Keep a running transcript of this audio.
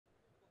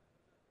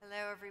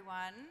Hello,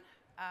 everyone.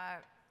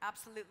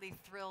 Absolutely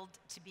thrilled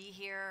to be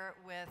here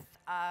with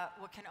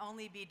what can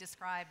only be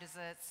described as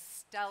a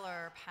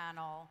stellar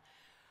panel.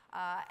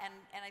 And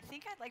I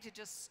think I'd like to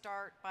just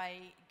start by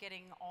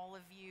getting all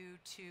of you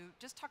to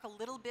just talk a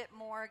little bit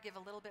more, give a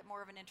little bit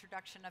more of an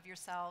introduction of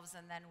yourselves,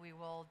 and then we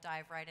will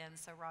dive right in.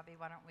 So Robbie,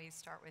 why don't we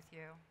start with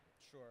you?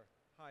 Sure.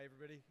 Hi,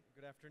 everybody.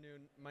 Good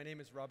afternoon. My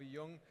name is Robbie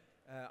Young.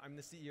 I'm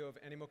the CEO of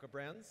Animoca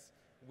Brands.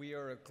 We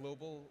are a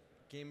global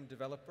game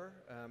developer,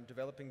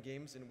 developing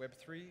games in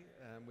Web3.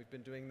 We've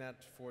been doing that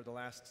for the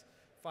last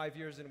 5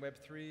 years in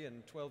Web3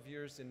 and 12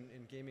 years in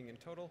gaming in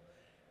total.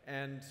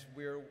 And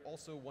we're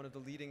also one of the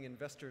leading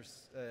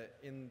investors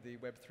in the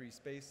Web3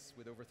 space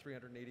with over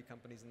 380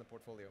 companies in the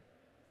portfolio.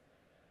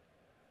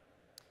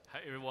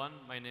 Hi everyone,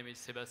 my name is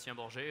Sébastien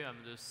Borget. I'm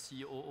the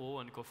COO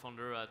and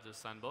co-founder at The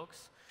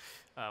Sandbox.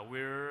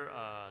 We're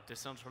a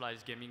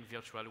decentralized gaming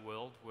virtual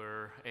world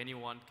where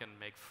anyone can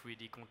make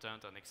 3D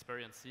content and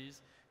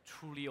experiences,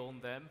 truly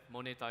own them,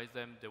 monetize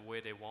them the way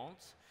they want.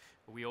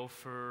 We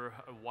offer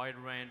a wide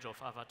range of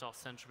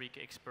avatar-centric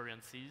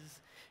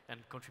experiences and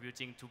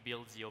contributing to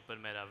build the open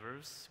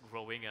metaverse,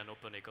 growing an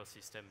open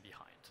ecosystem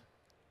behind.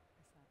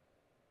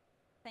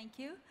 Thank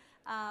you.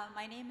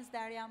 My name is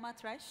Daria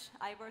Matresh.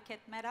 I work at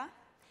Meta,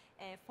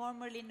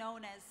 formerly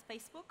known as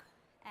Facebook,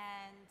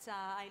 and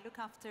I look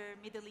after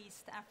Middle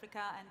East,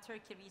 Africa, and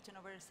Turkey region,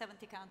 over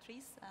 70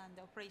 countries and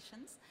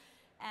operations.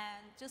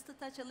 And just to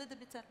touch a little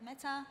bit at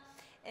Meta,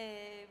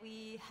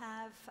 we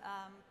have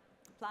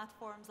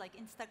platforms like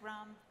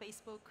Instagram,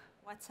 Facebook,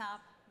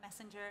 WhatsApp,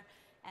 Messenger,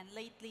 and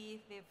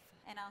lately we've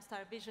announced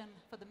our vision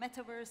for the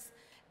metaverse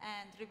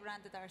and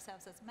rebranded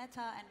ourselves as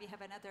Meta, and we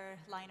have another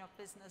line of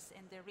business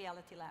in the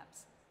reality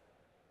labs.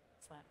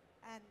 Excellent.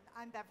 And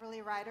I'm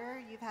Beverly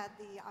Ryder. You've had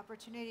the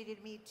opportunity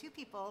to meet two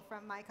people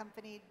from my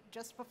company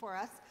just before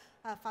us,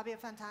 Fabio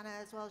Fontana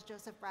as well as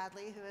Joseph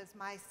Bradley, who is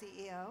my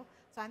CEO.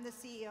 So I'm the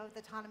CEO of the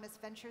Autonomous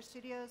Venture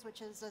Studios,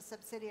 which is a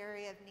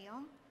subsidiary of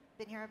Neom.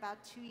 Been here about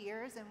 2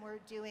 years, and we're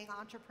doing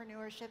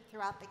entrepreneurship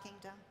throughout the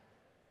kingdom.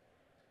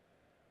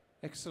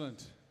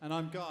 Excellent. And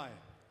I'm Guy,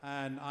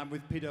 and I'm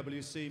with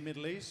PwC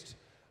Middle East.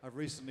 I've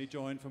recently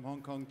joined from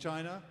Hong Kong,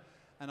 China,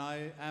 and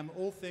I am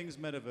all things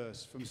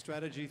metaverse, from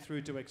strategy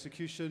through to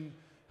execution,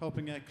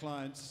 helping our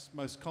clients'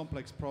 most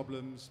complex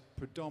problems,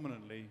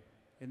 predominantly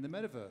in the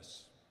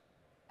metaverse.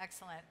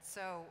 Excellent.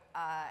 So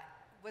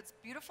what's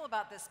beautiful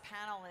about this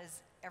panel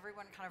is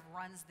everyone kind of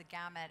runs the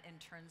gamut in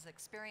terms of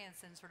experience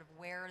and sort of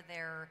where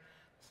they're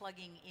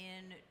plugging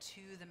in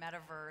to the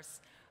metaverse.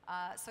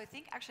 So I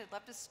think actually I'd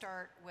love to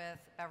start with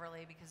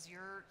Beverly, because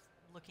you're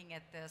looking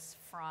at this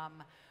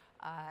from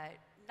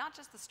not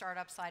just the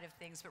startup side of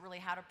things, but really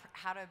how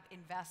to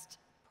invest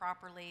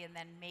properly and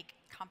then make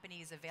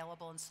companies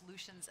available and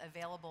solutions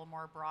available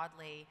more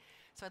broadly.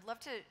 So I'd love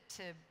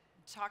to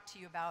talk to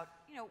you about,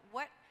 you know,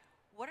 what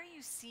are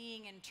you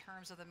seeing in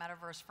terms of the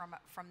metaverse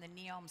from the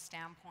Neom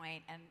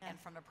standpoint and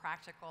from a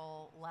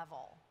practical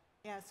level?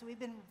 Yeah, so we've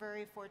been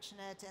very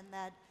fortunate in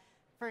that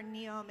for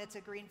Neom, it's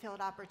a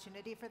greenfield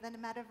opportunity for the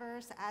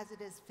metaverse. As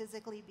it is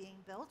physically being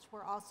built,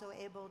 we're also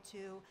able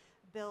to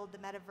build the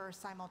metaverse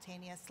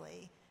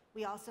simultaneously.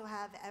 We also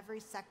have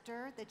every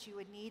sector that you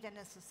would need in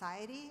a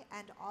society,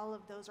 and all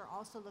of those are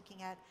also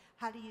looking at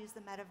how to use the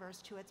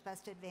metaverse to its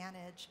best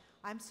advantage.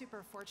 I'm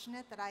super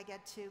fortunate that I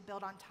get to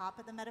build on top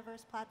of the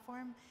metaverse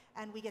platform,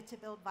 and we get to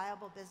build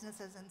viable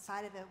businesses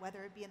inside of it,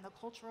 whether it be in the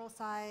cultural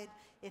side,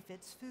 if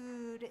it's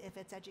food, if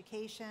it's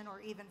education, or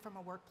even from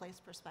a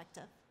workplace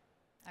perspective.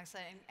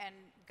 Excellent. And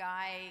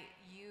Guy,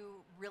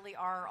 you really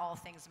are all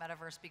things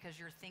metaverse, because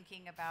you're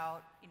thinking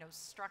about, you know,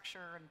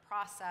 structure and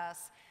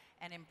process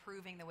and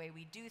improving the way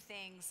we do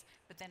things,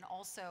 but then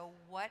also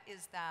what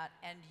is that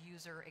end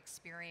user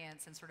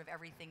experience and sort of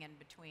everything in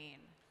between?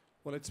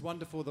 Well, it's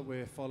wonderful that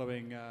we're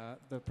following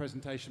the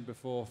presentation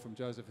before from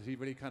Joseph. He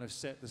really kind of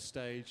set the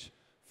stage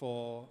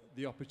for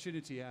the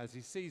opportunity as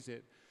he sees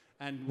it.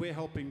 And we're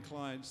helping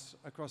clients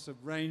across a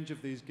range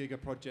of these giga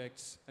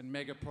projects and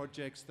mega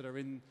projects that are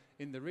in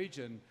the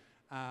region,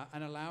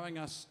 and allowing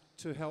us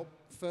to help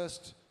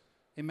first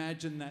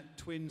imagine that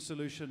twin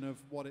solution of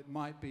what it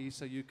might be,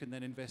 so you can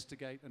then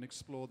investigate and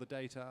explore the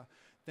data.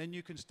 Then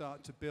you can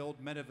start to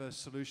build metaverse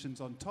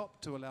solutions on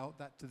top to allow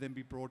that to then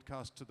be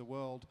broadcast to the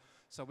world.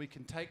 So we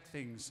can take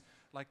things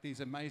like these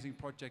amazing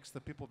projects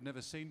that people have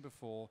never seen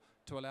before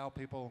to allow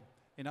people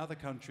in other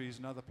countries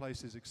and other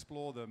places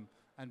explore them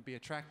and be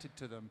attracted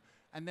to them.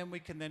 And then we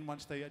can then,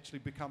 once they actually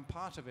become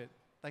part of it,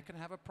 they can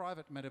have a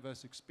private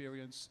metaverse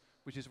experience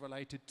which is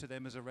related to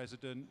them as a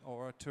resident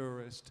or a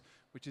tourist,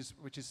 which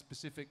is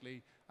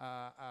specifically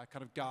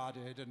kind of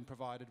guarded and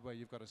provided where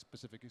you've got a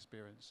specific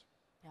experience.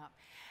 Yeah,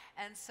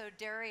 and so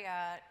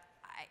Daria,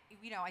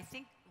 I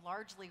think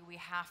largely we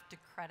have to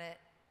credit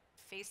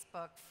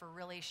Facebook for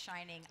really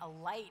shining a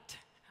light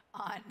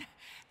on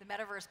the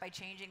metaverse by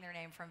changing their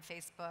name from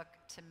Facebook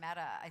to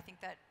Meta. I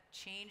think that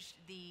changed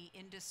the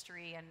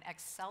industry and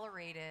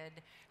accelerated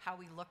how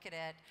we look at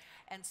it.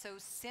 And so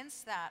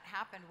since that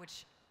happened,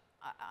 which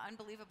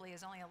unbelievably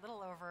is only a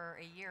little over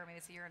a year, maybe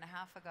it's a year and a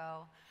half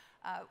ago,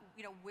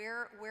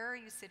 Where are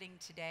you sitting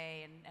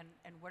today,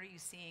 and what are you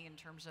seeing in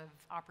terms of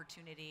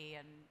opportunity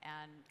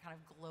and kind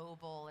of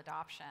global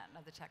adoption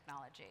of the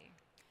technology?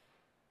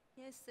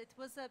 Yes, it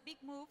was a big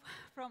move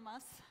from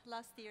us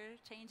last year,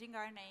 changing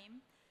our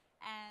name.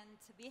 And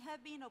we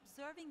have been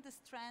observing this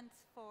trend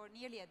for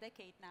nearly a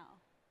decade now.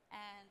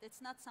 And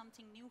it's not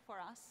something new for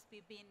us.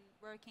 We've been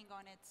working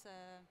on it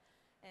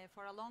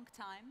for a long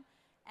time.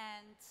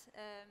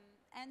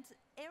 And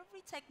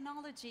every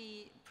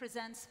technology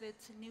presents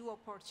with new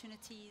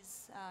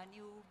opportunities,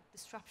 new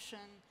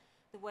disruption,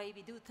 the way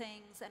we do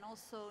things, and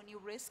also new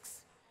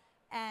risks.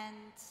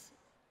 And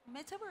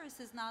Metaverse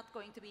is not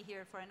going to be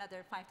here for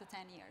another 5 to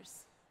 10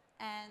 years.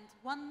 And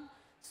one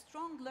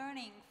strong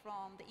learning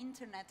from the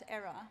internet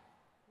era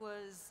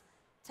was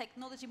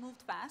technology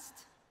moved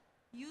fast,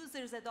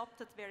 users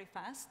adopted very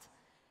fast,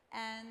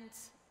 and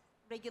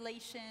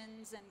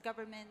regulations and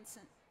governments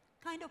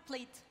kind of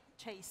played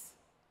chase.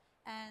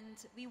 And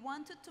we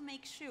wanted to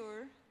make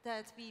sure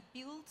that we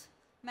build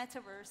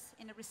Metaverse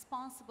in a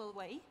responsible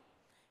way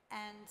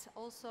and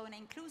also an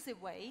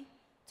inclusive way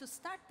to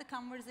start the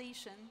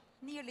conversation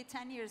nearly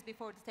 10 years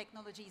before the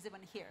technology is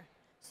even here.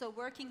 So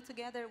working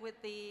together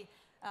with the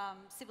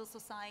civil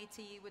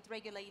society, with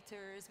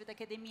regulators, with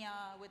academia,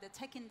 with the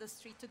tech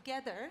industry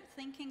together,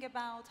 thinking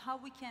about how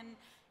we can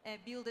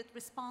build it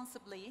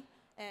responsibly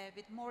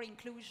with more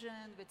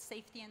inclusion, with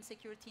safety and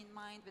security in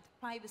mind, with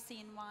privacy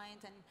in mind,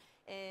 and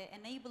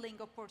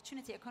enabling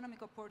opportunity,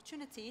 economic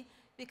opportunity,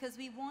 because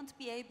we won't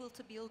be able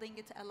to building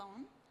it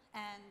alone.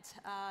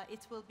 And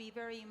it will be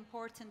very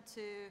important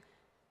to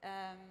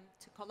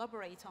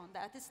collaborate on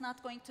that. It's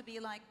not going to be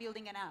like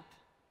building an app.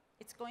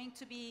 It's going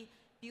to be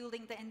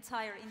building the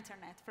entire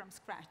internet from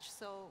scratch.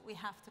 So we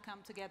have to come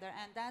together.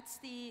 And that's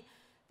the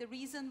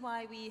reason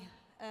why we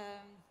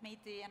made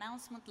the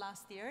announcement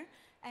last year.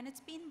 And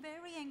it's been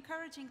very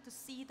encouraging to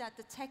see that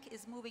the tech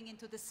is moving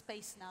into the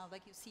space now.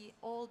 Like you see,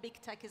 all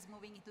big tech is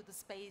moving into the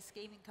space,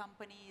 gaming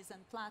companies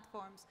and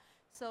platforms.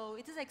 So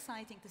it is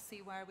exciting to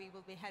see where we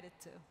will be headed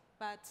to.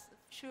 But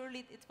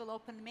surely it will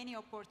open many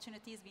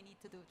opportunities. We need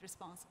to do it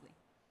responsibly.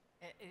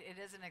 It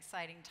is an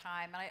exciting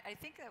time. And I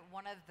think that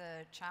one of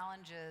the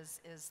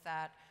challenges is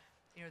that,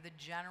 the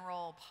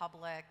general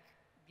public,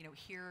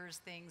 hears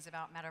things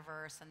about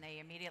Metaverse and they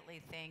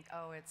immediately think,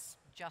 oh, it's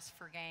just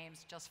for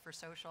games, just for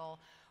social.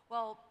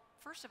 Well,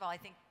 first of all, I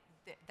think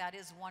that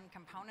is one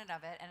component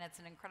of it, and it's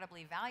an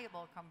incredibly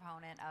valuable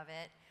component of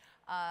it.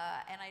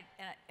 And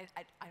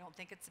I don't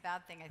think it's a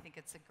bad thing. I think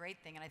it's a great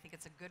thing, and I think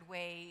it's a good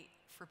way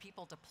for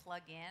people to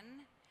plug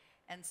in.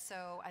 And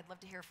so I'd love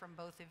to hear from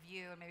both of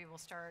you, and maybe we'll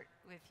start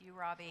with you,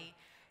 Robbie.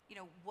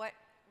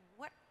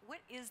 What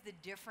is the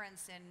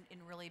difference in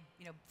really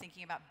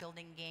thinking about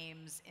building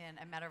games in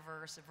a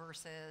metaverse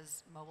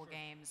versus mobile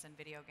games and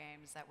video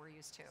games that we're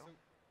used to? So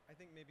I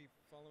think maybe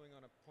following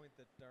on a point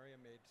that Daria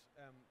made,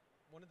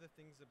 one of the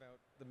things about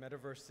the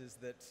metaverse is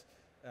that,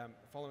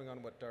 following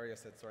on what Daria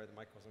said, sorry, the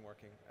mic wasn't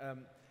working.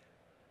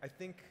 I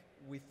think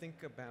we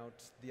think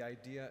about the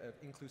idea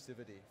of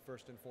inclusivity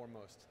first and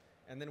foremost.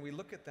 And then we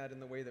look at that in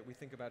the way that we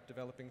think about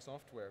developing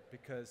software,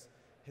 because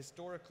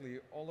historically,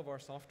 all of our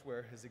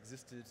software has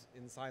existed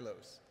in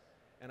silos.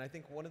 And I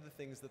think one of the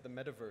things that the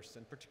metaverse,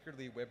 and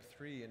particularly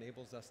Web3,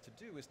 enables us to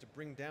do is to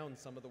bring down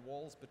some of the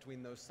walls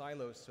between those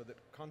silos so that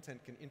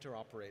content can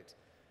interoperate.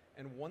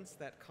 And once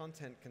that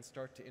content can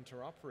start to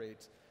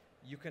interoperate,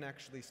 you can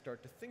actually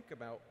start to think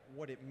about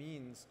what it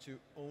means to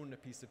own a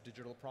piece of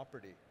digital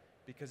property.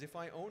 Because if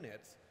I own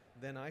it,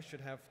 then I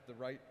should have the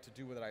right to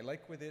do what I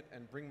like with it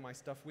and bring my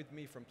stuff with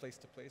me from place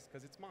to place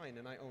because it's mine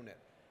and I own it.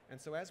 And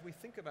so as we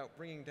think about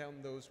bringing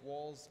down those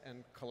walls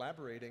and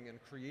collaborating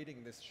and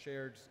creating this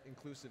shared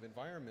inclusive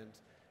environment,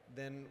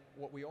 then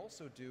what we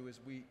also do is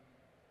we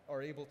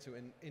are able to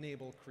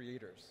enable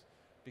creators,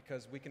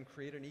 because we can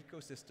create an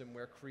ecosystem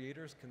where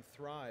creators can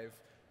thrive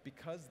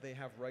because they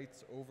have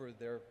rights over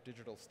their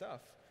digital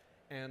stuff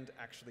and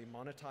actually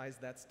monetize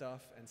that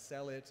stuff and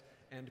sell it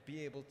and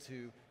be able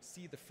to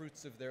see the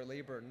fruits of their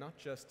labor, not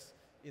just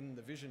in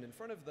the vision in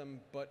front of them,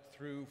 but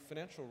through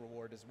financial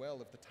reward as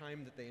well of the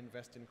time that they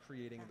invest in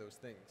creating those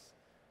things.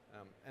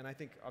 And I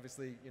think,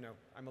 obviously,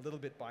 I'm a little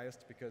bit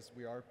biased because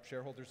we are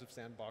shareholders of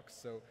Sandbox,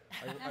 so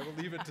I will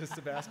leave it to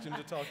Sebastian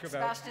to talk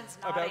about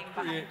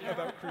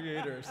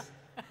creators.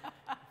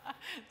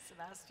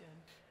 Sebastian.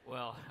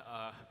 Well,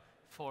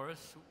 for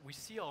us, we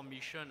see our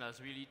mission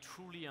as really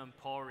truly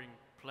empowering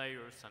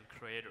players and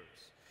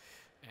creators.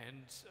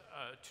 And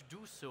to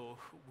do so,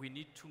 we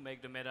need to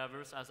make the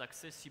metaverse as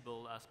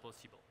accessible as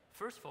possible.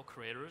 First, for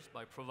creators,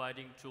 by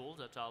providing tools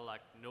that are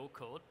like no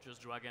code,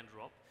 just drag and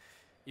drop.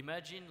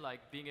 Imagine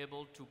being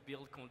able to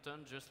build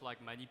content just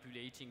like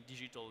manipulating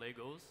digital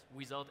Legos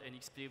without any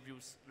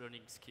previous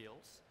learning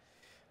skills.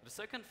 The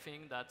second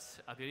thing that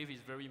I believe is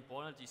very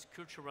important is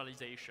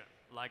culturalization.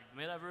 Like,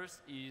 metaverse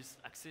is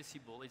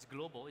accessible, it's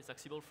global, it's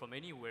accessible from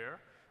anywhere,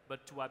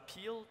 but to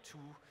appeal to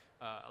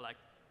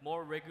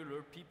more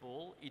regular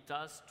people, it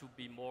has to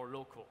be more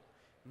local.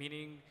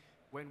 Meaning,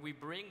 when we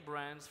bring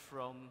brands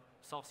from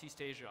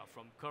Southeast Asia,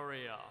 from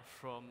Korea,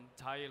 from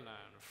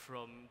Thailand,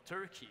 from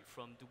Turkey,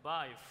 from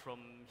Dubai, from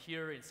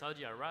here in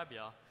Saudi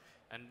Arabia.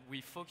 And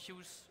we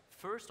focus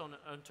first on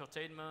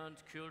entertainment,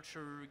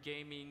 culture,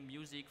 gaming,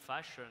 music,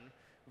 fashion.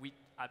 We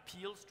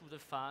appeal to the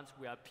fans,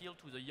 we appeal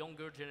to the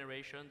younger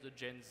generation, the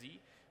Gen Z,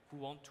 who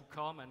want to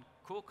come and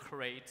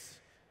co-create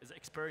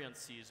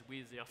experiences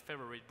with their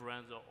favorite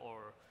brands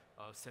or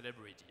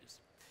celebrities.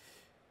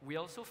 We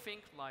also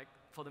think, like,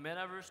 for the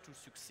metaverse to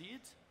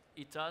succeed,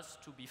 it has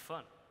to be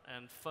fun.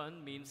 And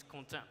fun means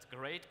content,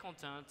 great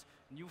content,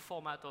 new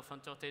format of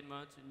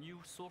entertainment, new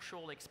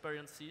social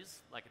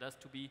experiences, like it has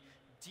to be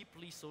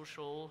deeply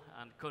social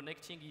and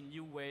connecting in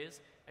new ways,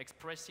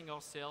 expressing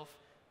ourselves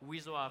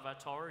with our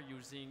avatar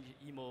using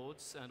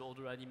emotes and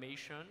other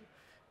animation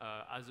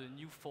as a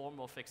new form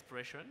of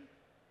expression.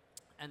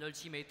 And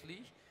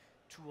ultimately,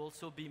 to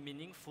also be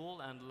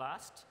meaningful and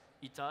last,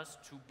 it has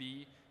to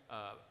be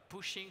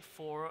pushing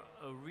for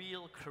a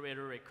real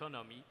creator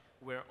economy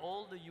where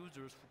all the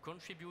users who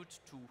contribute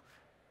to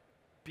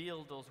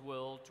build those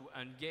worlds, to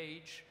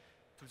engage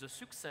to the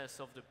success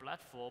of the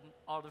platform,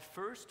 are the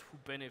first who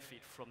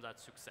benefit from that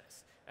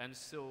success. And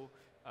so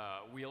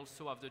we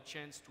also have the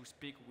chance to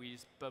speak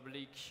with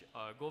public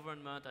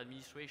government,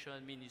 administration,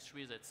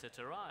 ministries,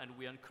 etc. And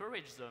we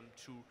encourage them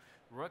to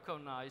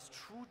recognize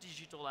true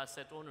digital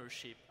asset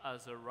ownership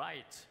as a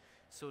right,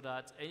 so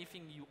that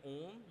anything you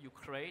own, you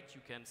create,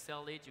 you can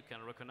sell it, you can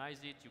recognize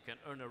it, you can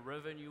earn a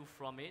revenue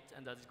from it,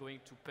 and that's going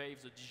to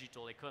pave the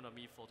digital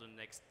economy for the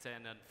next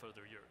 10 and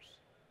further years.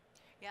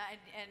 Yeah,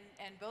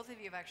 and both of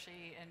you have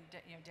actually, and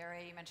you know,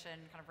 Daria, you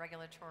mentioned kind of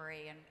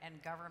regulatory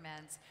and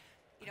governments.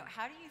 You know,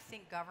 how do you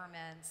think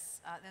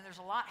governments, and there's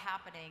a lot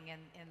happening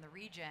in the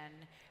region,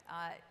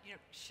 you know,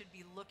 should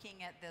be looking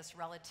at this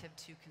relative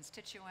to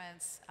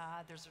constituents?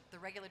 There's the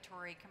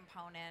regulatory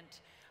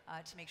component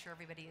to make sure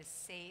everybody is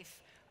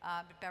safe.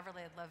 But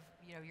Beverly, I'd love,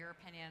 you know, your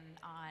opinion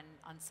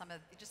on some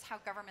of just how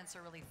governments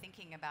are really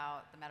thinking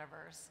about the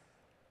metaverse.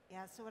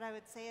 Yeah, so what I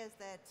would say is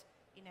that,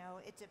 you know,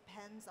 it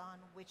depends on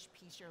which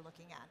piece you're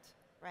looking at,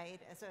 right?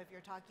 So if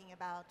you're talking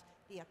about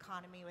the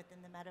economy within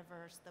the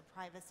metaverse, the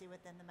privacy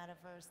within the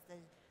metaverse,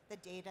 the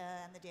data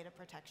and the data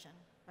protection,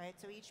 right?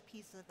 So each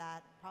piece of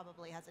that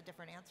probably has a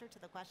different answer to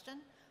the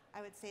question.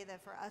 I would say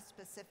that for us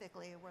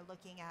specifically, we're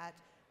looking at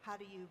how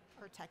do you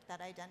protect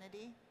that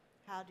identity?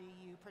 How do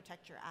you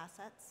protect your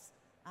assets?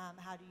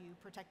 How do you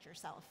protect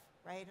yourself,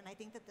 right? And I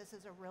think that this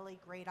is a really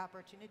great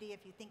opportunity.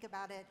 If you think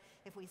about it,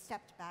 if we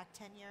stepped back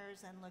 10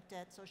 years and looked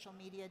at social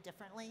media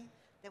differently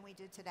than we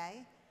did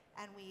today,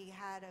 and we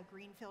had a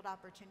greenfield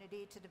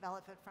opportunity to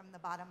develop it from the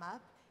bottom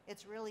up,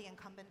 it's really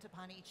incumbent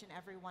upon each and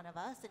every one of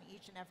us and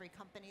each and every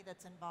company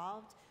that's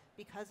involved,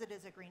 because it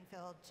is a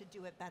greenfield, to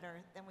do it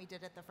better than we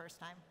did it the first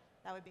time.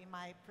 That would be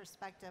my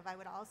perspective. I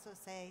would also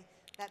say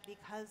that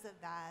because of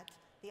that,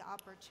 the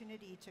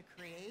opportunity to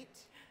create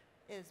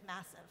is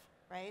massive,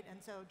 right?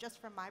 And so just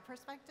from my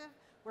perspective,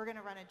 we're going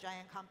to run a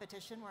giant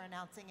competition. We're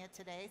announcing it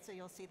today, so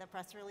you'll see the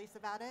press release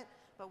about it.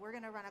 But we're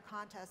going to run a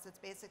contest that's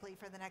basically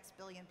for the next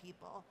billion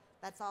people.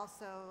 That's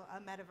also a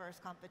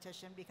metaverse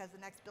competition, because the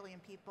next billion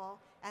people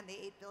and the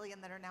 8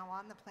 billion that are now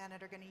on the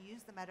planet are going to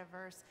use the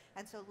metaverse.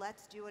 And so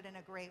let's do it in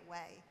a great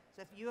way.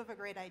 So if you have a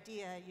great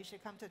idea, you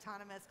should come to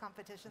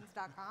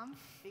autonomouscompetitions.com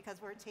because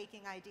we're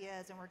taking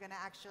ideas and we're going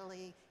to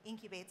actually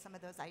incubate some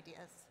of those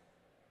ideas.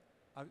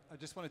 I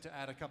just wanted to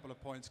add a couple of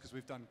points, because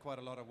we've done quite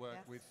a lot of work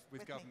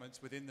with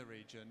governments within the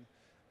region.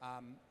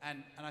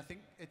 And I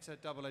think it's a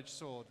double-edged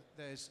sword.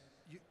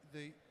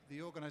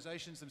 The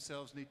organizations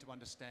themselves need to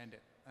understand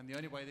it. And the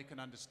only way they can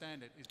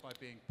understand it is by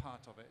being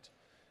part of it.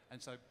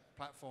 And so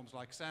platforms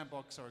like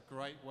Sandbox are a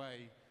great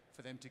way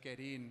for them to get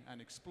in and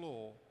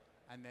explore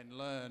and then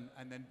learn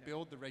and then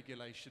build the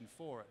regulation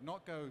for it.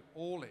 Not go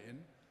all in,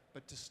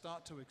 but to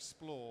start to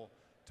explore,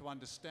 to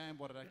understand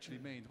what it actually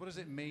means. What does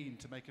it mean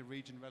to make a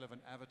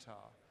region-relevant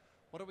avatar?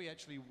 What do we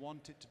actually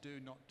want it to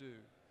do, not do?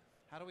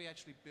 How do we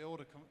actually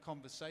build a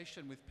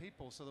conversation with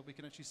people so that we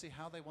can actually see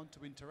how they want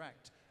to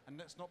interact? And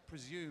let's not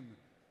presume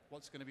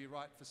what's going to be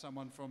right for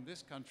someone from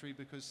this country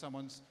because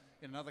someone's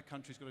in another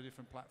country's got a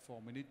different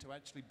platform. We need to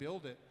actually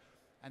build it.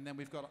 And then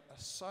we've got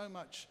so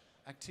much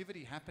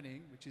activity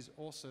happening, which is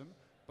awesome,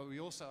 but we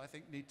also, I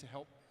think, need to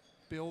help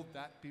build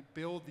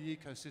the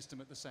ecosystem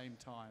at the same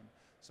time.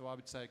 So I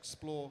would say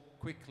explore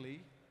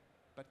quickly,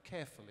 but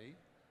carefully,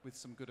 with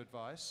some good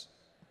advice,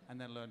 and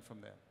then learn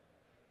from there.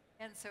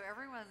 And so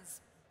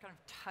everyone's kind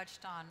of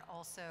touched on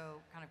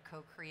also kind of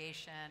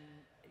co-creation,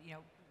 you know,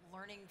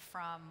 learning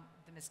from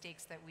the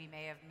mistakes that we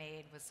may have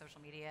made with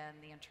social media and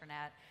the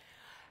internet.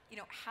 You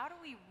know, how do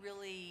we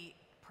really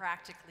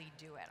practically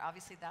do it?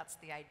 Obviously, that's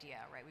the idea,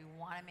 right? We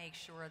want to make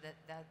sure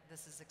that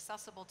this is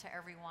accessible to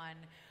everyone.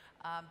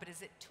 But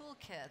is it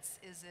toolkits?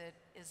 Is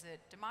it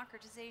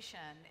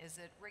democratization? Is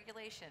it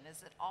regulation?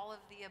 Is it all of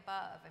the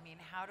above? I mean,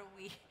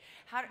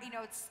 you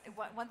know, it's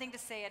one thing to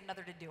say it,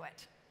 another to do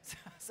it.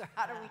 So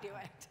how do we do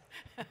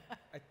it?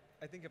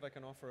 I think if I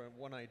can offer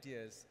one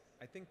idea is,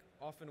 I think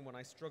often when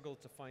I struggle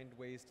to find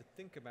ways to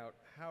think about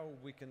how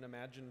we can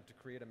imagine to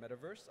create a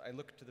metaverse, I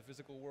look to the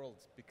physical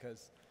world,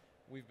 because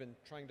we've been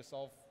trying to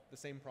solve the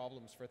same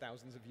problems for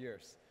thousands of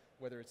years,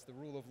 whether it's the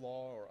rule of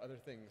law or other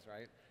things,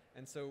 right?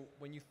 And so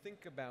when you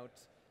think about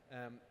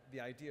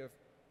the idea of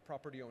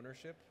property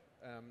ownership,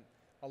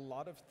 a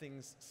lot of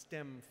things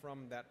stem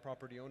from that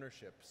property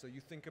ownership. So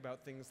you think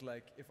about things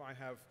like, if I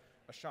have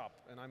a shop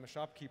and I'm a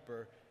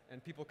shopkeeper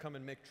and people come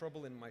and make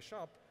trouble in my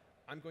shop,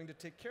 I'm going to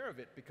take care of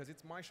it because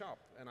it's my shop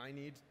and I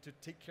need to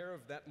take care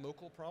of that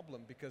local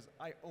problem because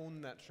I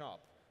own that shop.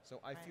 So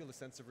I feel a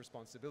sense of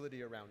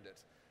responsibility around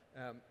it.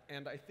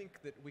 And I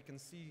think that we can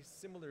see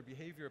similar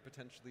behavior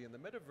potentially in the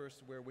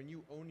metaverse, where when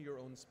you own your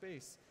own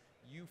space,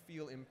 you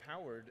feel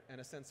empowered and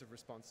a sense of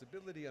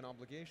responsibility and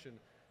obligation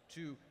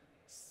to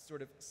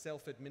sort of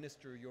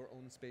self-administer your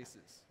own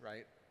spaces,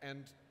 right?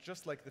 And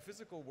just like the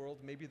physical world,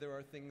 maybe there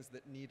are things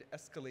that need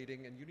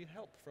escalating and you need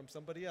help from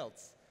somebody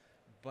else.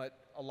 But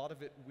a lot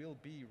of it will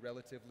be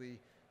relatively,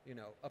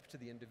 up to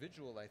the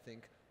individual, I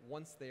think,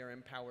 once they are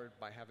empowered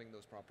by having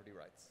those property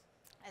rights.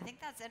 I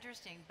think that's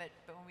interesting, but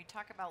when we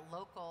talk about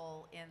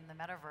local in the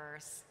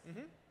metaverse,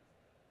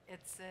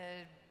 it's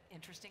an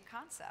interesting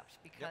concept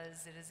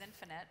because it is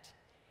infinite,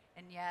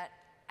 and yet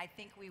I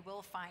think we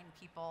will find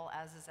people,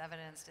 as is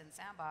evidenced in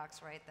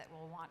Sandbox, right, that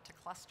will want to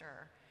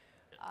cluster.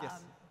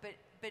 Yes.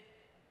 But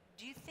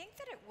do you think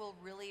that it will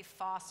really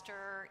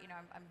foster,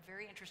 I'm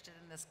very interested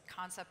in this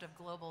concept of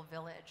global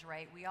village,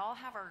 right? We all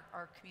have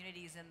our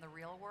communities in the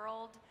real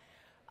world,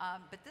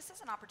 but this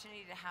is an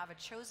opportunity to have a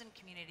chosen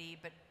community,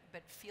 but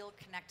feel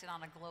connected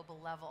on a global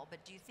level.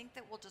 But do you think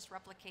that we'll just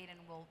replicate and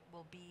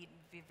we'll be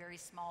very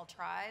small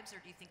tribes, or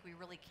do you think we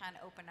really can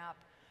open up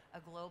a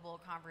global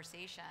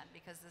conversation,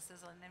 because this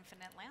is an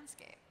infinite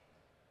landscape?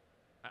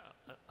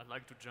 I'd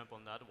like to jump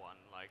on that one.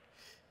 Like,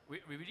 we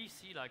really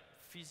see like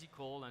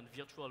physical and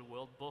virtual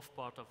world both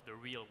part of the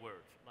real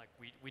world. Like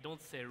we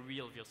don't say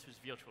real versus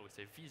virtual, we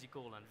say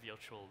physical and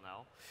virtual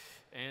now.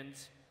 And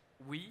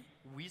we,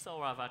 with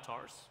our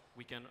avatars,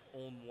 we can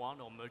own one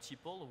or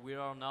multiple. We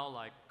are now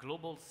like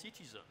global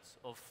citizens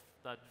of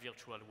that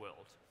virtual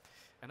world.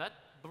 And that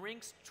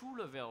brings two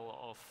levels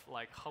of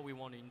like how we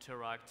want to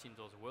interact in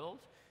those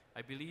worlds.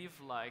 I believe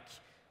like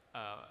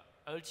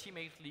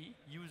ultimately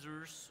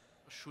users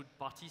should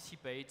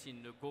participate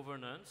in the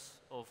governance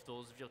of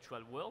those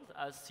virtual worlds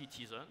as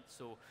citizens,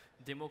 so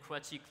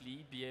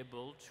democratically be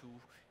able to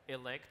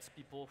elect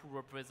people who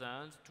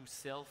represent, to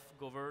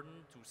self-govern,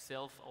 to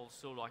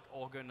also like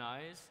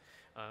organize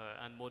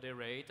and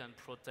moderate and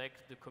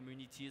protect the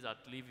communities that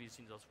live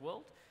within this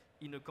world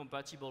in a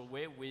compatible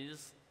way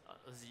with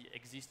the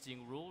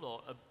existing rule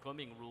or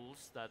upcoming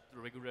rules that the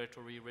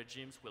regulatory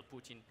regimes will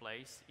put in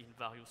place in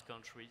various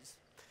countries.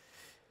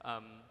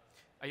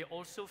 I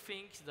also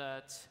think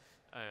that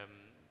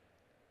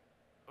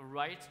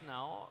right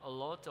now a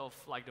lot of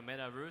like the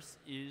metaverse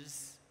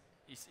is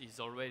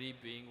already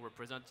being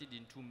represented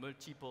into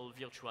multiple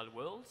virtual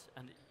worlds,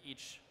 and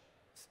each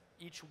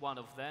one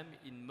of them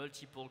in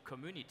multiple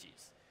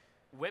communities.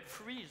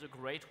 Web3 is a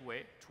great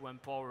way to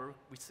empower.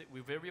 We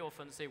very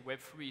often say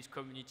Web3 is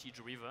community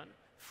driven.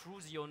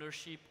 Through the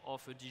ownership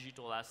of a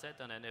digital asset,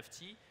 an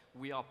NFT,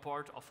 we are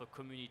part of a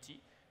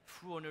community.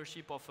 Through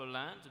ownership of a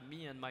land,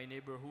 me and my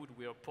neighborhood,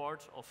 we are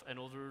part of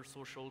another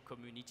social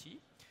community.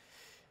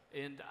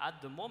 And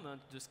at the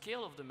moment, the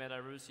scale of the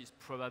metaverse is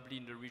probably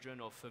in the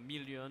region of 1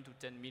 million to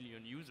 10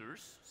 million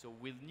users. So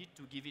we'll need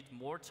to give it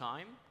more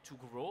time to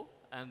grow,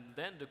 and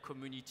then the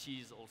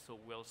communities also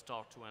will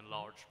start to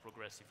enlarge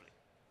progressively.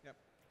 Yep.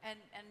 And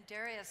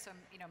Darius, so,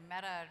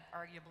 Meta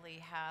arguably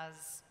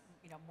has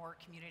more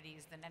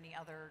communities than any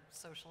other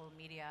social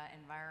media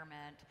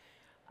environment.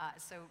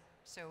 So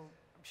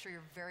I'm sure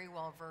you're very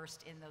well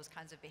versed in those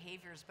kinds of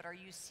behaviors, but are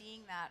you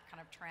seeing that kind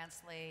of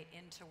translate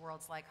into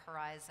worlds like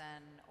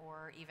Horizon,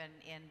 or even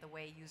in the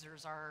way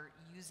users are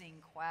using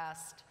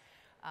Quest?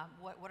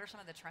 What are some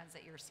of the trends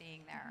that you're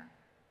seeing there?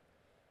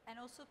 And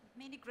also,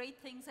 many great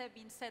things have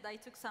been said. I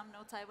took some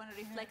notes. I want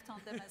to reflect on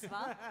them as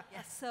well.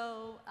 Yes.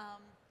 So,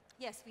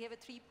 yes, we have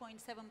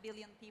 3.7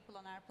 billion people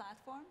on our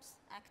platforms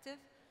active.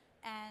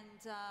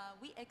 And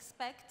we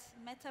expect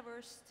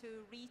Metaverse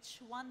to reach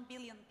 1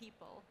 billion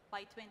people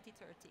by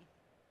 2030.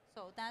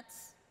 So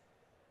that's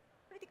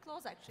pretty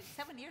close, actually,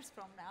 7 years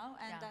from now,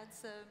 and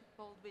that's a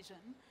bold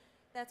vision.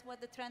 That's what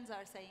the trends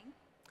are saying.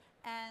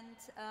 And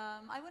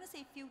I want to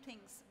say a few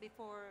things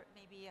before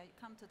maybe I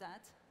come to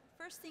that.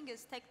 First thing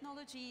is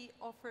technology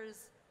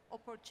offers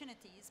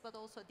opportunities, but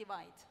also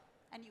divide.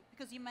 And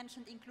because you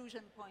mentioned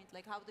inclusion point,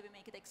 like how do we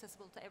make it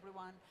accessible to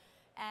everyone?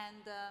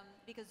 And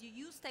because you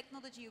use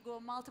technology, you go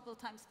multiple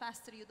times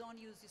faster, you don't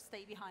use, you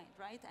stay behind,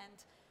 right? And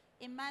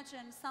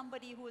imagine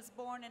somebody who was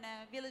born in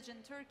a village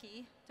in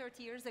Turkey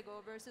 30 years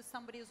ago versus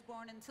somebody who's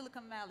born in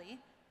Silicon Valley.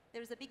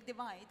 There's a big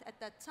divide at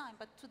that time,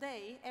 but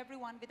today,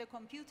 everyone with a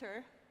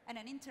computer and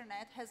an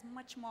internet has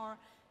much more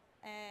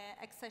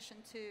accession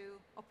to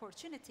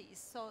opportunities.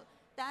 So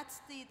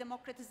that's the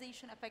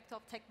democratization effect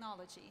of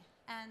technology,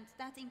 and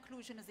that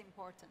inclusion is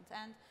important.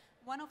 And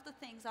one of the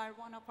things,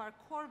 one of our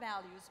core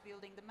values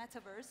building the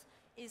metaverse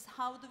is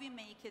how do we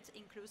make it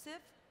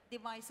inclusive,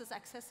 devices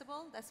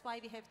accessible. That's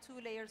why we have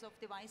 2 layers of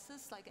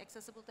devices, like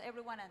accessible to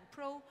everyone and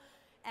pro.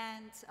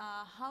 And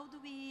how do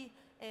we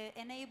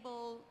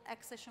enable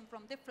accession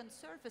from different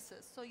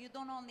services? So you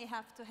don't only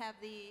have to have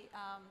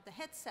the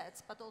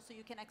headsets, but also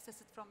you can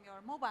access it from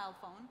your mobile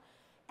phone.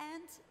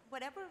 And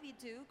whatever we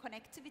do,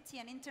 connectivity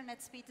and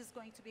internet speed is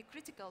going to be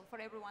critical for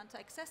everyone to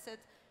access it.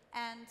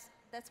 And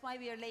that's why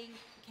we are laying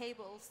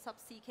cables,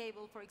 subsea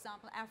cable, for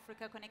example,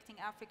 Africa, connecting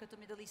Africa to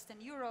Middle East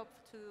and Europe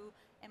to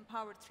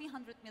empower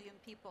 300 million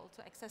people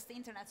to access the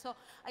internet. So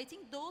I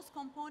think those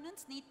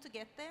components need to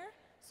get there.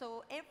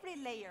 So every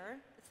layer,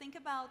 think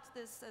about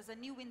this as a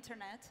new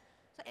internet.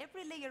 So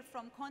every layer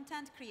from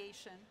content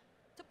creation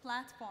to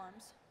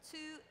platforms to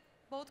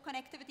both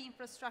connectivity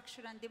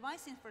infrastructure and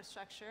device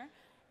infrastructure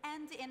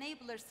and the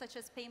enablers such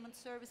as payment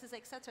services,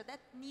 et cetera,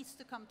 that needs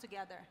to come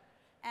together.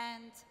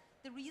 And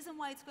the reason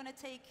why it's going to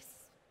take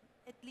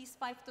at least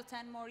 5 to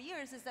 10 more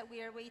years is that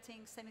we are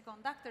waiting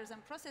semiconductors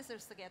and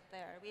processors to get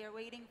there. We are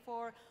waiting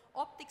for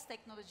optics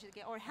technology to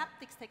get, or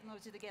haptics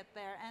technology to get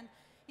there. And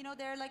you know,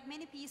 there are like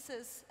many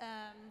pieces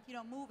you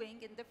know,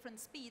 moving in different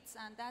speeds,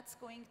 and that's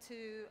going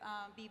to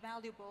be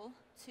valuable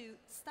to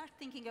start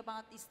thinking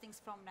about these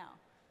things from now.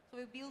 So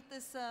we built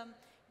this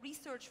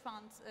research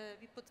fund.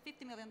 We put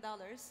 $50 million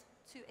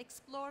to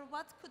explore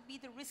what could be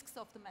the risks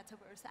of the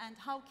metaverse and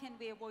how can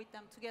we avoid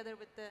them together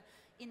with the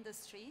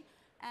industry,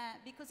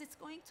 because it's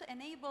going to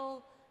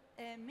enable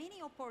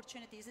many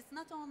opportunities. It's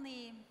not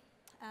only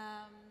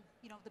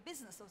you know, the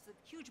business, it's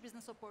a huge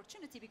business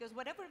opportunity, because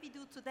whatever we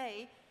do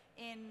today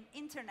in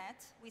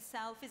internet, we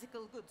sell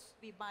physical goods,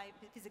 we buy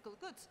physical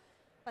goods,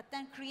 but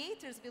then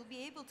creators will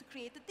be able to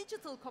create the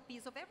digital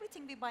copies of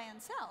everything we buy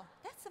and sell.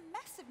 That's a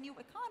massive new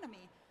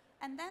economy.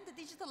 And then the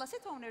digital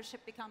asset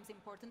ownership becomes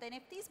important,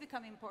 NFTs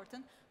become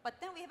important, but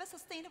then we have a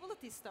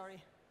sustainability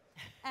story.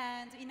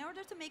 And in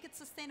order to make it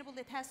sustainable,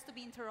 it has to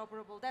be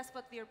interoperable. That's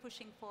what we are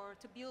pushing for,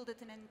 to build it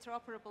in an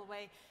interoperable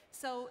way.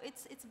 So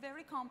it's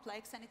very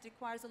complex, and it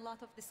requires a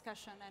lot of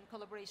discussion and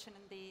collaboration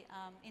in the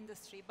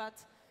industry. But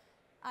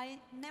I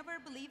never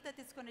believe that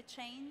it's going to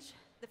change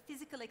the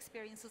physical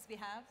experiences we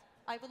have.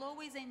 I will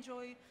always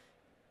enjoy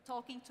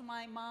talking to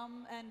my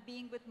mom and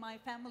being with my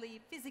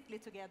family physically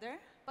together.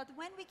 But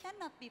when we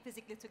cannot be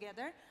physically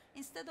together,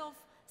 instead of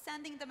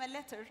sending them a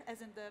letter,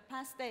 as in the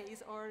past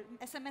days, or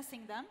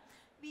SMSing them,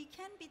 we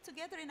can be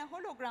together in a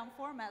hologram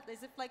format,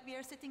 as if like we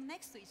are sitting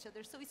next to each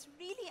other. So it's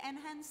really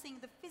enhancing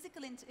the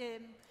physical,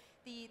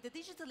 the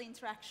digital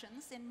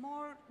interactions, and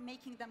more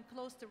making them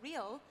close to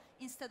real,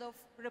 instead of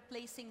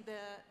replacing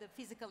the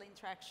physical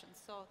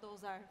interactions. So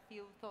those are a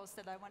few thoughts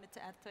that I wanted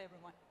to add to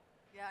everyone.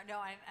 Yeah, no,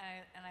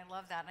 and I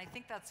love that, and I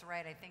think that's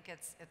right. I think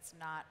it's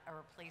not a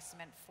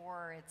replacement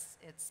for,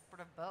 it's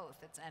sort of both.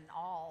 It's an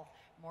all,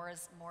 more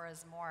is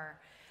more.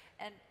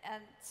 And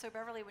so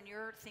Beverly, when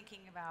you're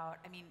thinking about,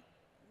 I mean,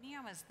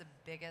 NEOM is the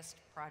biggest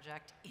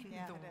project in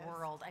the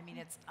world. I mean,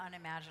 it's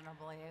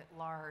unimaginably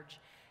large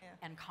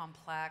and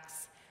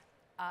complex.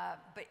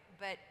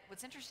 But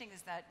what's interesting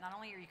is that not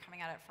only are you coming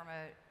at it from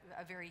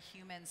a very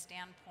human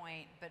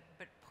standpoint, but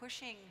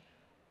pushing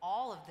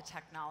all of the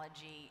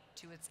technology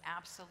to its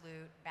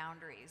absolute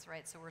boundaries,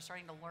 right? So we're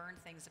starting to learn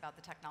things about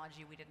the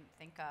technology we didn't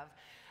think of.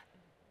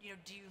 You know,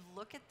 do you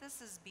look at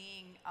this as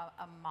being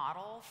a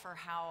model for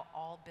how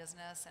all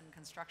business and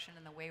construction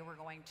and the way we're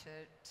going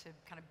to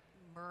kind of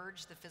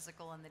merge the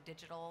physical and the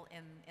digital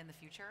in the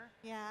future?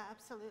 Yeah,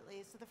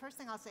 absolutely. So the first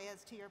thing I'll say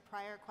is, to your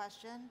prior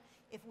question,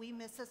 if we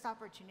miss this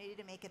opportunity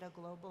to make it a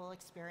global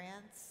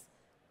experience,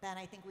 then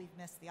I think we've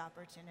missed the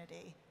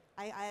opportunity.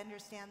 I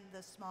understand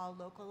the small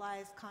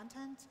localized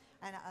content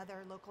and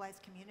other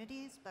localized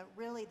communities, but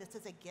really this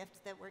is a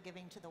gift that we're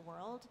giving to the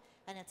world,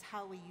 and it's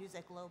how we use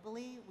it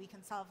globally. We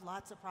can solve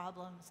lots of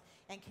problems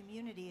and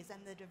communities, and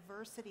the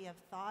diversity of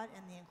thought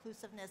and the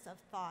inclusiveness of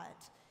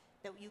thought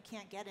that you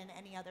can't get in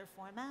any other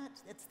format.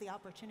 It's the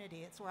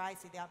opportunity. It's where I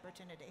see the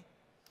opportunity.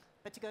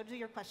 But to go to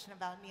your question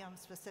about NEOM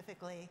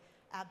specifically,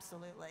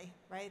 absolutely,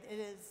 right? It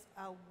is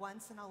a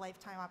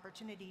once-in-a-lifetime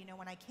opportunity. You know,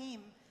 when I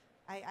came,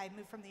 I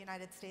moved from the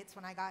United States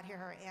when I got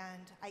here,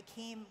 and I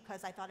came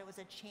because I thought it was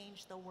a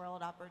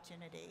change-the-world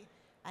opportunity.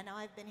 And now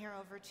I've been here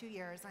over 2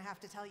 years, and I have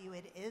to tell you,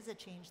 it is a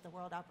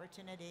change-the-world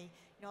opportunity.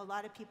 You know, a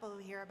lot of people who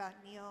hear about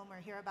NEOM or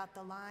hear about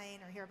the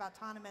line or hear about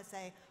autonomous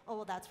say, oh,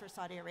 well, that's for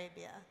Saudi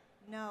Arabia.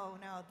 No,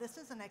 this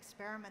is an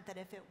experiment that,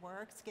 if it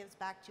works, gives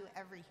back to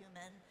every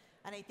human.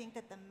 And I think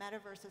that the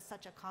metaverse is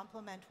such a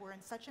complement. We're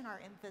in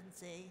our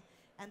infancy,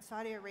 and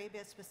Saudi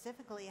Arabia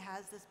specifically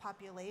has this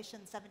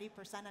population, 70%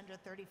 under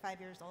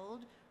 35 years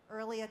old,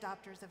 early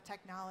adopters of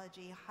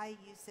technology, high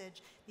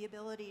usage, the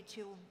ability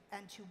to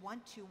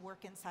want to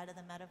work inside of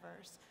the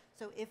metaverse.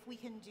 So if we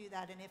can do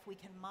that, and if we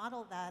can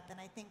model that, then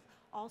I think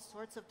all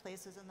sorts of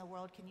places in the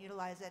world can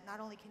utilize it. Not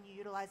only can you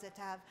utilize it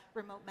to have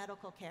remote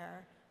medical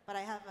care, but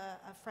I have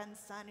a friend's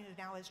son who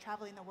now is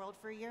traveling the world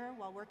for a year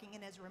while working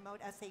in his remote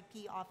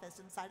SAP office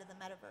inside of the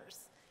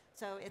metaverse.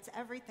 So it's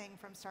everything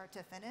from start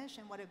to finish,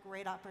 and what a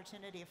great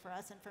opportunity for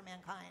us and for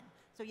mankind.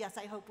 So yes,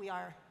 I hope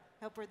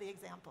we're the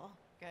example.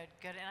 Good.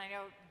 And I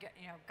know,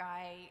 you know,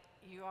 Guy,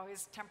 you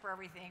always temper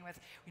everything with,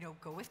 you know,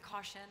 go with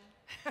caution.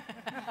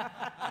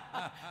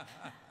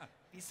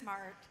 Be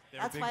smart.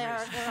 That's why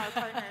they're our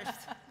partners.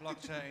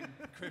 Blockchain,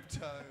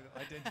 crypto,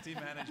 identity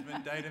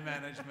management, data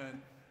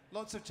management,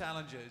 lots of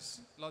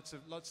challenges, lots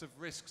of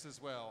risks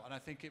as well. And I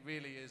think it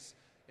really is,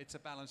 it's a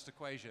balanced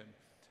equation.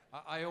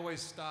 I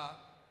always start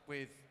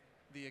with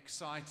the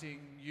exciting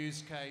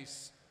use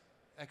case,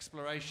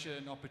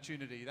 exploration,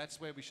 opportunity. That's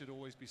where we should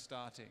always be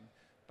starting.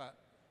 But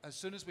as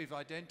soon as we've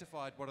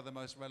identified what are the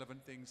most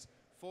relevant things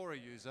for a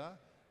user,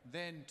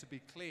 then to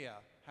be clear,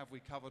 have we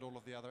covered all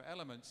of the other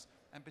elements?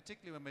 And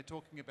particularly when we're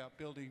talking about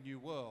building new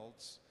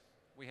worlds,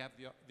 we have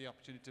the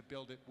opportunity to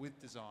build it with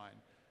design,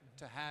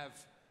 to have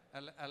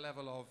a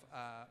level of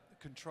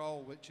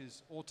control which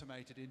is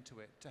automated into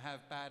it, to have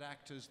bad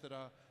actors that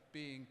are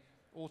being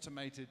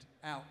automated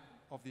out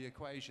of the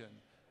equation,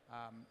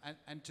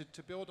 and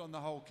to build on the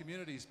whole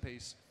communities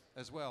piece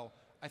as well.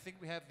 I think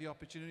we have the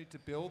opportunity to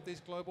build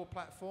these global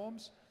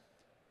platforms,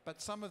 but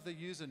some of the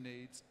user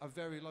needs are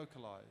very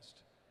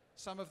localized.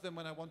 Some of them,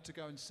 when I want to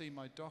go and see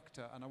my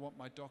doctor and I want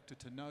my doctor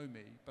to know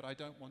me, but I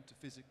don't want to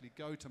physically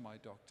go to my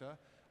doctor,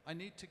 I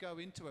need to go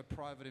into a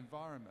private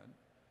environment,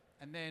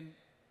 and then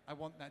I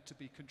want that to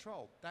be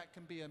controlled. That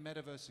can be a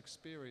metaverse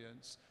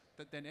experience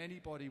that then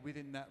anybody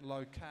within that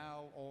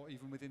locale or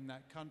even within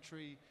that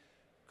country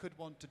could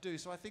want to do.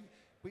 So I think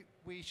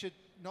we should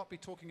not be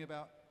talking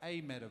about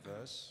a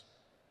metaverse,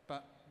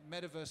 but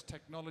metaverse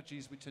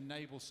technologies which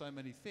enable so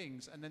many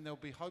things, and then there'll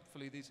be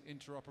hopefully these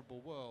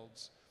interoperable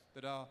worlds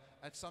that are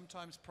at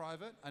sometimes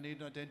private. I need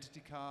an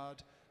identity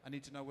card, I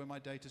need to know where my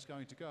data is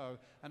going to go,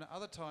 and at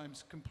other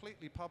times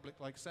completely public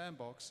like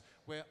Sandbox,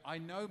 where I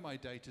know my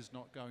data is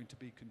not going to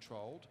be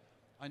controlled,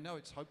 I know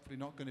it's hopefully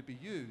not going to be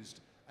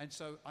used, and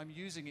so I'm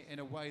using it in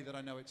a way that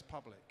I know it's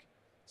public.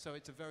 So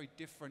it's a very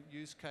different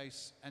use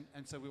case,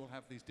 and so we will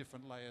have these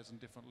different layers and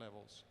different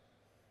levels.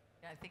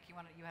 Yeah, I think you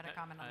had a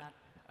comment on that.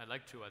 I'd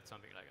like to add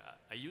something. Like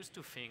I used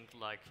to think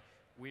like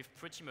we've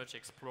pretty much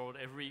explored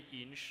every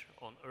inch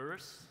on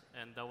Earth,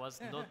 and there was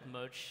not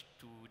much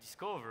to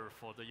discover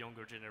for the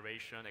younger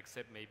generation,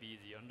 except maybe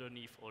the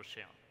underneath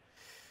ocean.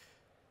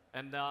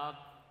 And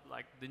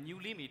like the new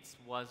limits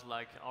was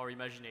like our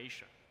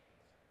imagination.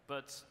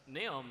 But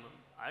NEOM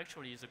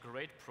actually is a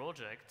great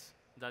project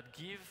that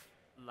gives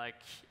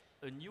like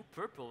a new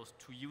purpose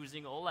to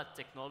using all that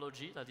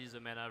technology that is a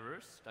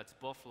metaverse. That's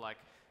both like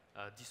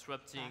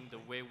disrupting the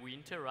way we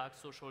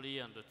interact socially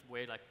and the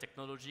way like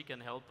technology can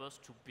help us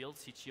to build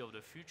city of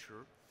the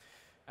future.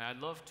 And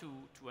I'd love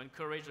to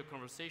encourage the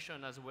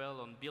conversation as well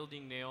on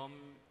building NEOM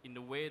in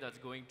a way that's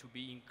going to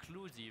be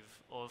inclusive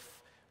of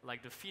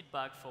like the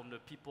feedback from the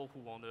people who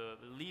want to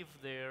live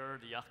there,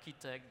 the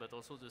architect, but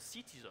also the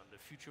citizen, the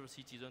future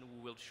citizen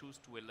who will choose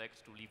to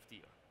elect to live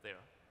there.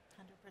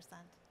 100%.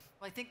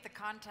 Well, I think the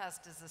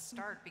contest is a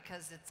start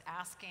because it's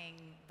asking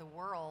the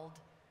world,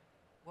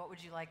 what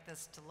would you like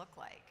this to look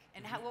like?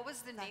 And how, what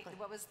was the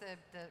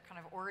kind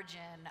of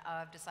origin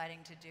of deciding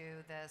to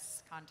do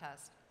this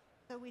contest?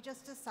 So we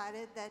just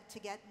decided that to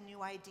get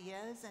new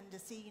ideas and to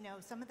see,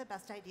 some of the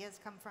best ideas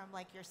come from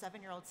like your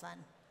 7-year-old son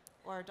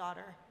or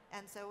daughter.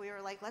 And so we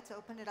were like, let's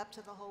open it up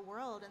to the whole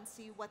world and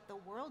see what the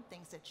world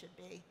thinks it should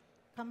be.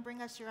 Come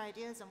bring us your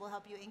ideas and we'll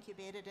help you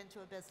incubate it into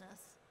a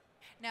business.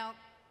 Now,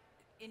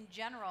 in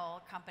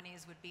general,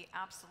 companies would be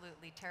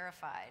absolutely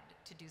terrified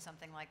to do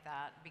something like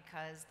that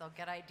because they'll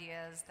get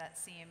ideas that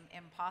seem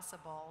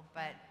impossible,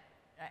 but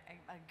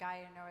a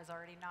guy I know is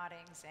already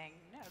nodding, saying,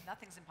 no,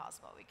 nothing's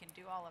impossible, we can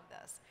do all of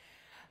this.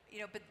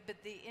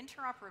 But the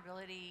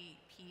interoperability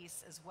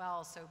piece as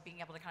well, so being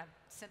able to kind of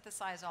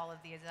synthesize all of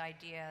these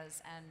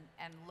ideas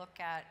and look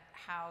at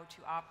how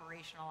to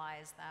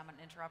operationalize them, and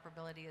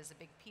interoperability is a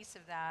big piece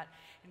of that.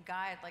 And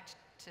Guy, I'd like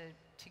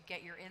to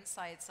get your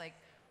insights, like,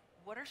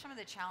 what are some of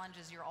the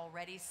challenges you're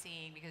already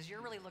seeing? Because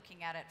you're really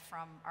looking at it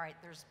from, all right,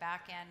 there's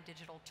back-end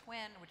digital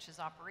twin, which is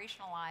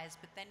operationalized,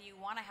 but then you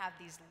want to have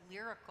these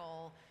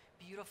lyrical,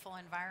 beautiful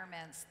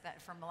environments that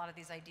from a lot of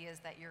these ideas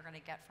that you're going to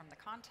get from the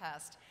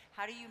contest.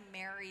 How do you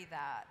marry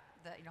that,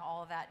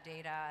 all of that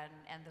data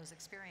and those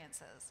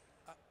experiences?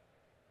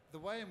 The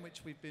way in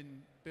which we've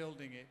been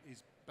building it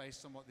is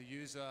based on what the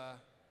user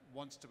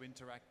wants to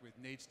interact with,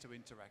 needs to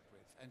interact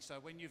with. And so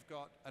when you've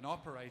got an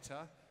operator,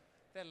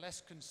 they're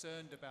less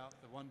concerned about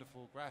the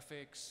wonderful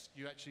graphics.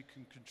 You actually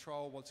can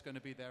control what's going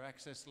to be their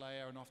access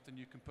layer, and often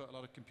you can put a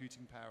lot of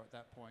computing power at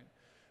that point.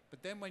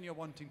 But then when you're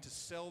wanting to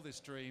sell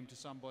this dream to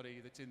somebody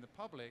that's in the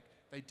public,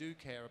 they do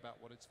care about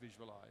what it's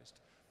visualized.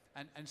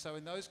 And so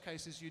in those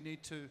cases, you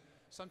need to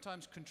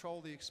sometimes control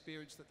the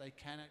experience that they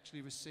can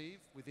actually receive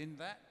within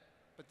that.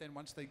 But then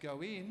once they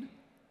go in,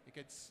 it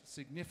gets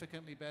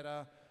significantly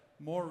better,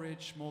 more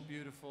rich, more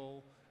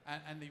beautiful,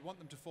 and you want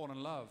them to fall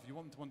in love. You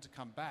want them to want to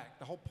come back.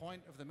 The whole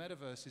point of the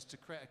metaverse is to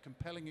create a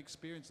compelling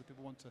experience that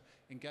people want to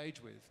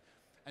engage with.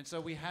 And so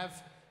we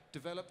have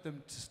developed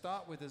them to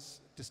start with as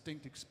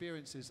distinct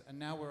experiences, and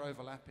now we're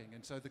overlapping.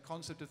 And so the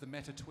concept of the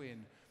meta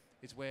twin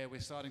is where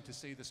we're starting to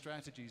see the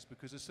strategies,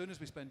 because as soon as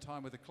we spend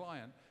time with a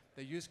client,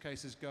 their use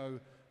cases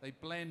they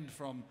blend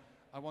from,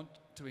 I want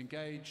to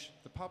engage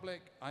the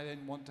public, I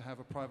then want to have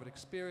a private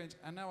experience,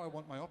 and now I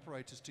want my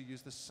operators to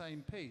use the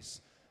same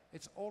piece.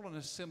 It's all on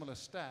a similar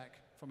stack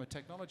from a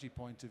technology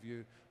point of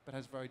view, but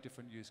has very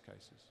different use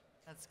cases.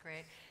 That's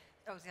great.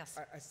 Oh, yes.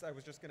 I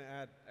was just going to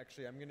add,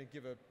 actually, I'm going to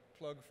give a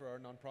plug for our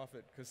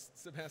nonprofit, because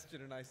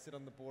Sebastian and I sit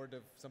on the board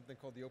of something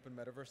called the Open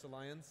Metaverse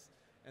Alliance,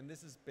 and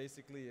this is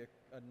basically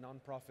a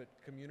nonprofit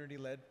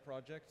community-led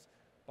project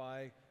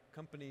by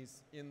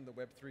companies in the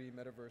Web3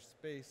 metaverse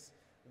space,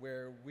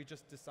 where we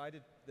just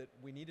decided that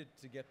we needed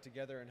to get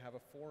together and have a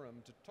forum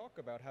to talk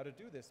about how to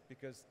do this,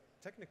 because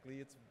technically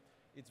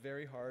it's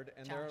very hard,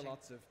 and there are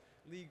lots of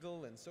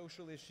legal and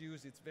social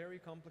issues. It's very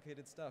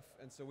complicated stuff,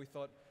 and so we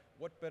thought,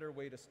 what better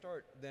way to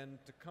start than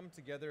to come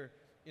together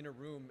in a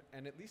room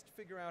and at least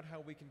figure out how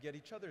we can get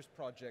each other's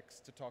projects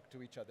to talk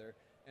to each other,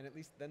 and at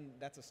least then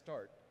that's a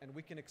start, and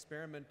we can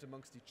experiment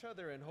amongst each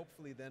other and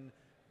hopefully then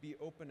be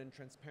open and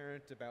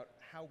transparent about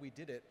how we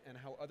did it and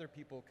how other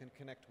people can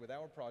connect with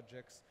our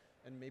projects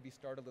and maybe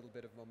start a little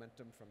bit of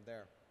momentum from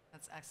there.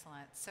 That's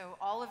excellent. So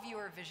all of you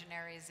are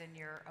visionaries in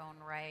your own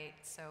right.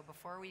 So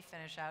before we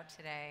finish out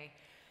today,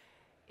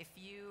 if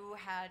you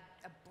had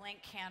a blank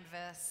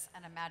canvas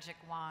and a magic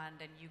wand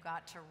and you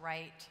got to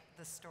write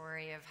the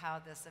story of how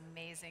this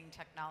amazing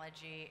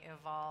technology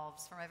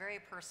evolves from a very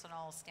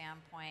personal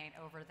standpoint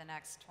over the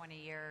next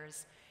 20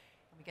 years,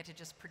 and we get to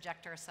just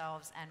project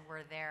ourselves and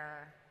we're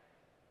there,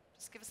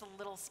 just give us a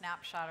little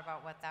snapshot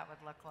about what that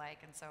would look like.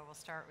 And so we'll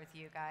start with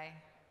you, Guy.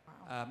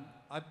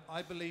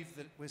 I believe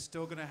that we're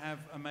still going to have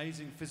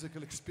amazing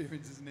physical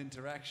experiences and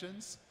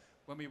interactions.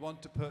 When we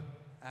want to put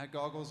our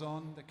goggles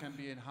on that can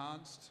be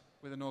enhanced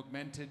with an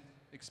augmented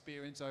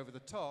experience over the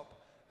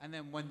top, and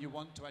then when you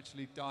want to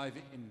actually dive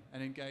in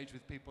and engage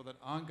with people that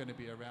aren't going to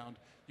be around,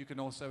 you can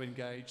also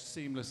engage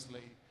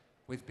seamlessly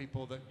with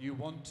people that you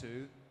want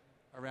to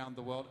around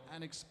the world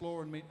and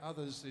explore and meet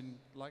others in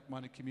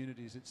like-minded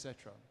communities,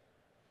 etc.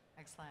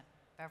 Excellent.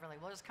 Beverly,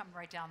 we'll just come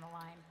right down the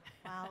line.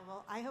 Wow,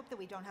 well, I hope that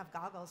we don't have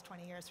goggles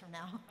 20 years from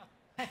now.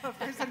 I hope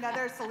there's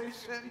another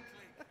solution.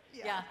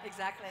 Yeah,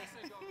 exactly.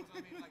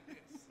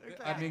 Okay.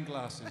 I mean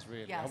glasses,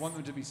 really. Yes. I want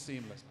them to be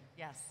seamless.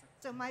 Yes.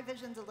 So my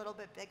vision's a little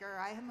bit bigger.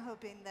 I am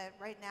hoping that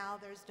right now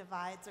there's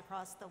divides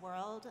across the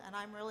world, and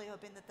I'm really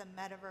hoping that the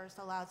metaverse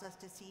allows us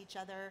to see each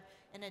other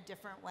in a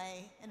different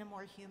way, in a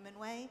more human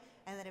way,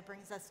 and that it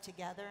brings us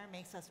together and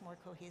makes us more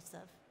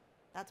cohesive.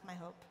 That's my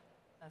hope.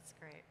 That's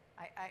great.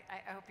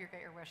 I hope you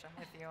get your wish. I'm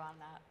with you on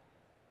that.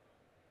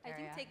 I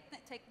think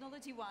Daria?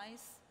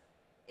 technology-wise,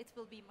 it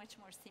will be much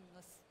more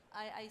seamless.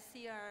 I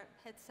see our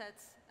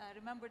headsets.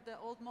 Remember the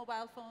old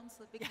mobile phones,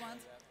 the big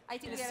ones? I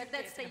think we are at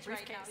that stage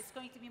right now. It's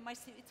going to be much.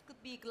 It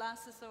could be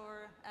glasses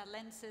or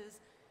lenses,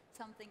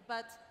 something.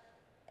 But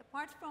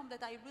apart from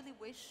that, I really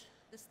wish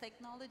this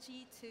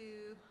technology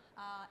to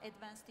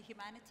advance the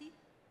humanity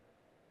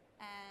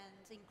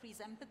and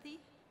increase empathy,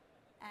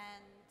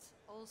 and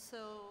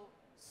also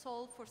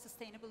solve for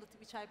sustainability,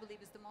 which I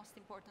believe is the most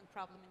important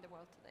problem in the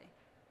world today.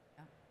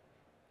 Yeah.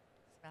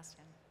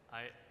 Sebastian.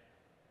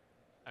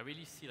 I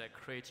really see like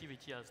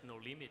creativity has no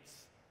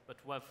limits, but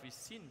what we've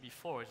seen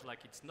before is like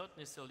it's not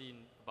necessarily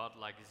about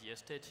like the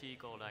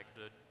aesthetic or like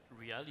the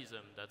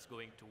realism that's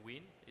going to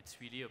win. It's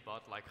really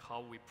about like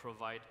how we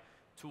provide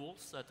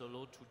tools that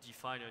allow to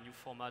define a new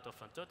format of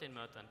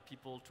entertainment and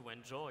people to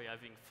enjoy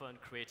having fun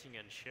creating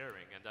and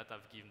sharing, and that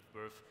have given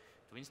birth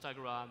to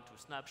Instagram, to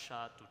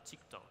Snapchat, to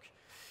TikTok.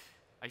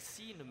 I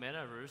see in the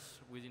metaverse,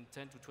 within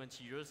 10 to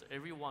 20 years,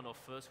 every one of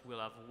us will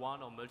have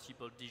one or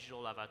multiple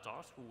digital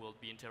avatars who will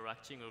be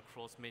interacting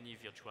across many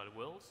virtual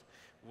worlds,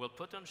 will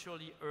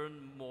potentially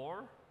earn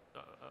more,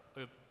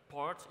 a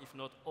part, if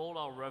not all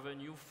our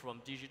revenue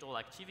from digital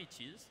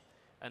activities,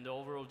 and the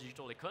overall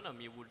digital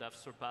economy would have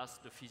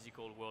surpassed the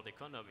physical world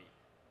economy.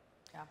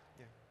 Yeah.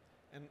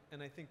 Yeah.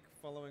 And I think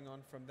following on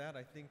from that,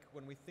 I think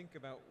when we think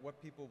about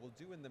what people will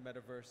do in the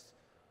metaverse,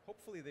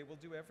 hopefully they will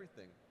do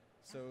everything.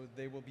 So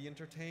they will be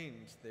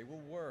entertained, they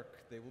will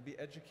work, they will be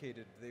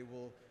educated, they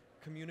will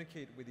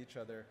communicate with each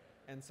other.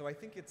 And so I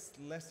think it's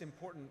less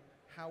important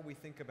how we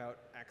think about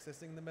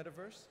accessing the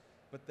metaverse,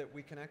 but that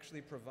we can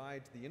actually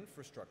provide the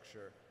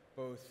infrastructure,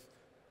 both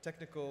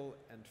technical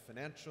and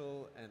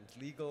financial and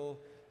legal,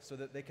 so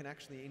that they can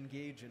actually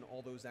engage in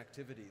all those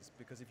activities.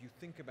 Because if you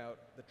think about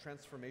the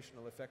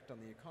transformational effect on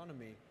the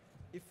economy,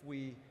 if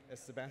we, as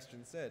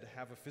Sebastian said,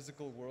 have a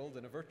physical world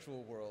and a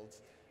virtual world,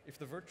 if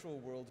the virtual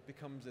world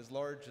becomes as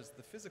large as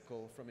the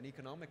physical from an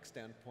economic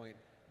standpoint,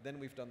 then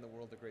we've done the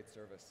world a great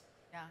service.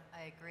 Yeah,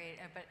 I agree.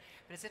 But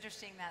it's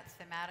interesting that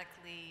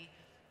thematically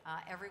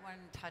everyone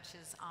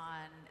touches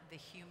on the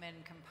human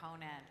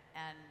component,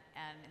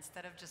 and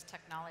instead of just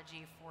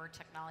technology for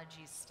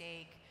technology's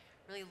sake,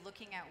 really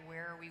looking at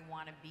where we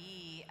want to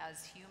be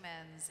as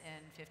humans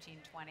in 15,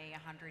 20,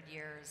 100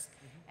 years,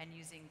 and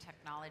using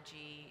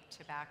technology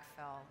to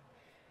backfill.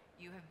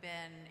 You have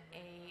been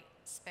a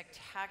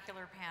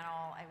spectacular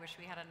panel. I wish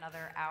we had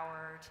another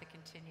hour to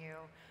continue,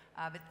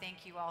 but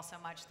thank you all so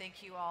much.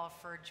 Thank you all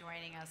for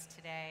joining us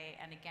today.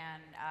 And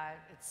again,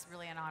 it's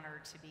really an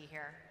honor to be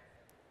here.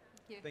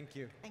 Thank you. Thank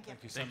you. Thank you.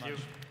 Thank you so much.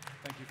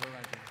 Thank you for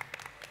arranging.